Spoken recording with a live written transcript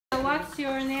What's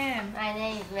your name? My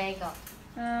name is Mago.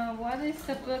 What is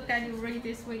the book that you read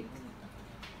this week?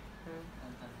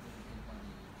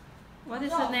 What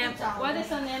is the name? What is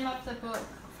the name of the book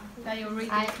that you read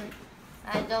this week?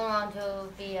 I don't want to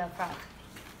be a frog.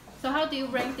 So how do you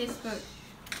rank this book?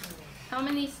 How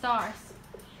many stars?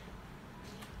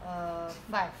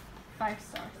 5. 5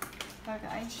 stars.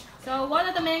 Okay. So what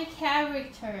are the main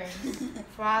characters?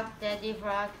 Frog, Daddy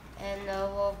Frog, and the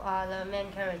wolf are the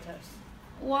main characters.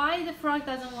 Why the frog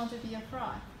doesn't want to be a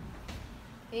frog?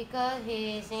 Because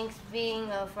he thinks being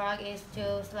a frog is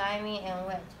too slimy and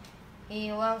wet.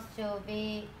 He wants to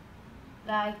be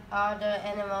like other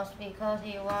animals because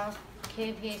he wants to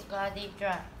keep his body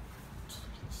dry.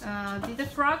 Did the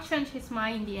frog change his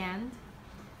mind in the end?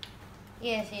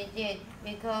 Yes, he did,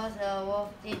 because the wolf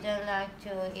didn't like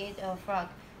to eat a frog,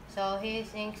 so he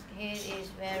thinks he is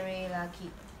very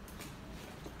lucky.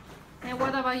 And what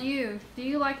about you? Do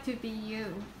you like to be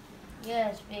you?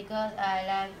 Yes, because I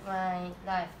like my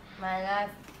life. My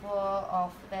life full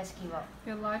of basketball.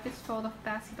 Your life is full of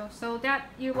basketball. So that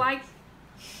you like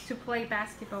to play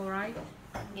basketball, right?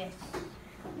 Yes.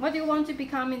 What do you want to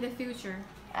become in the future?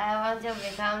 I want to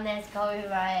become next Kobe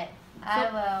Bryant. I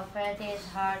will practice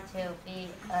hard to be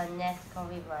a next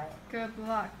Kobe Bryant. Good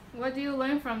luck. What do you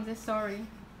learn from this story?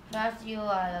 Trust you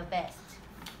are the best.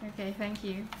 Okay, thank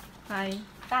you. Bye.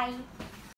 Bye.